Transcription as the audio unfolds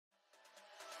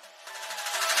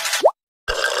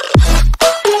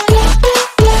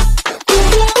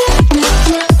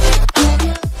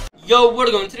Yo, what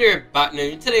are going?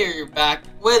 Today you're back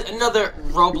with another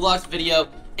Roblox video,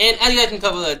 and as you guys can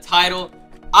tell by the title,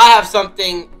 I have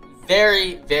something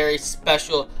very, very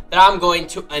special that I'm going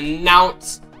to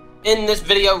announce in this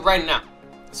video right now.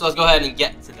 So let's go ahead and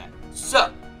get to that. So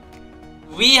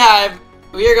we are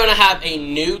gonna have a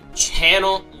new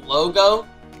channel logo,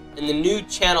 and the new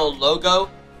channel logo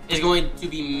is going to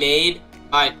be made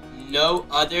by no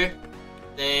other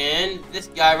than this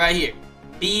guy right here,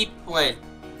 B-Plan.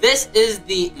 This is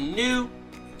the new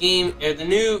the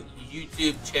new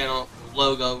YouTube channel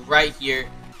logo right here.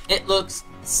 It looks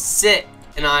sick,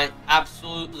 and I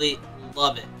absolutely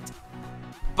love it.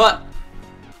 But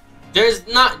there's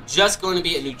not just going to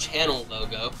be a new channel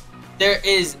logo. There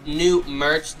is new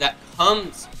merch that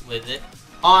comes with it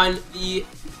on the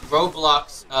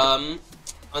Roblox, on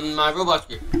my Roblox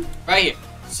group right here.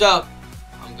 So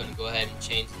I'm gonna go ahead and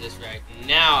change this right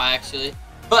now, actually.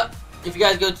 But if you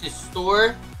guys go to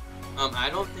store,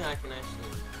 I don't think I can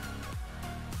actually.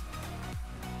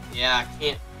 Yeah, I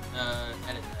can't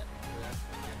edit that.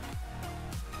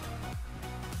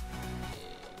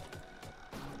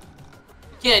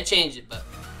 You can't change it, but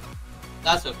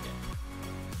that's okay.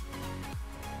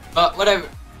 But whatever,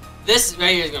 this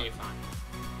right here is gonna be fine.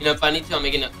 You know, if I need to, I'll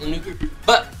make a new group.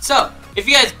 But so, if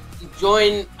you guys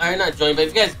join, or not join, but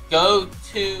if you guys go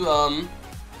to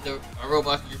the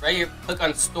Roblox group right here, click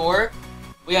on store.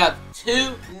 We have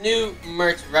 2 new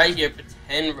merch right here for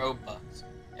 10 Robux,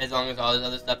 as long as all this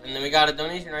other stuff, and then we got a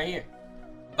donation right here.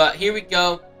 But here we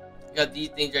go. We got these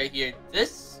things right here.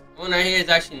 This one right here is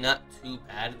actually not too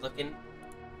bad looking,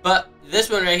 but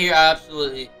this one right here I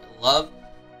absolutely love.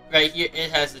 Right here, it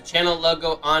has the channel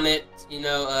logo on it. You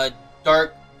know,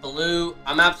 dark blue.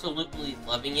 I'm absolutely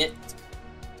loving it,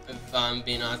 if I'm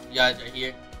being honest with you guys right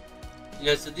here. You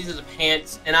know, so these are the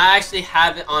pants, and I actually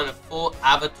have it on a full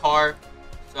avatar.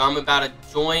 So I'm about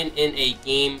to join in a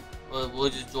game. We'll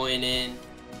just join in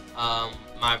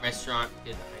my restaurant,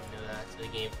 because I know that's a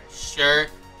game for sure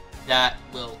that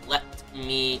will let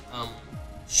me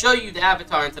show you the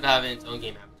avatar instead of having its own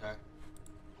game avatar.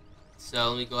 So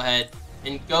let me go ahead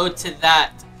and go to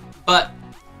that. But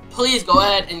please go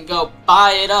ahead and go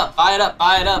buy it up, buy it up,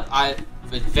 buy it up. I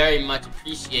would very much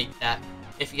appreciate that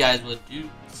if you guys would do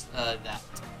that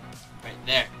right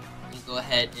there. And go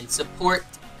ahead and support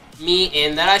me,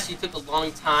 and that actually took a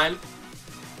long time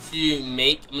to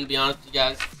make. I'm gonna be honest with you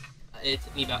guys, it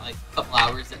took me about like a couple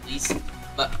hours at least.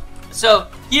 But so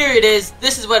here it is.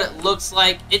 This is what it looks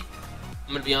like. I'm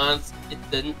gonna be honest, it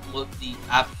didn't look the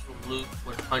absolute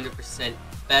 100%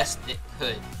 best it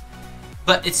could,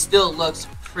 but it still looks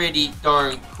pretty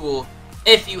darn cool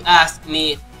if you ask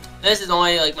me. This is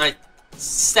only like my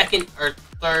second or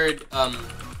third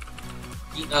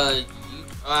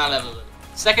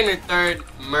second or third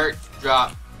merch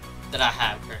drop that I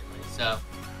have currently. So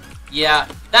yeah,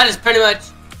 that is pretty much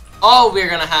all we're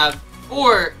gonna have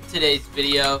for today's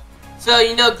video. So,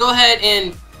 you know, go ahead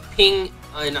and ping,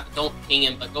 don't ping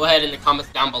him, but go ahead in the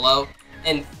comments down below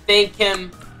and thank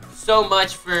him so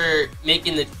much for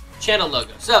making the channel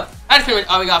logo. So that's pretty much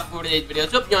all we got for today's video.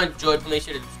 So hope you enjoyed. Please make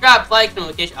sure to subscribe, like,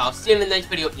 notification. I'll see you in the next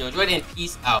video. Hope you enjoyed, and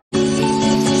peace out.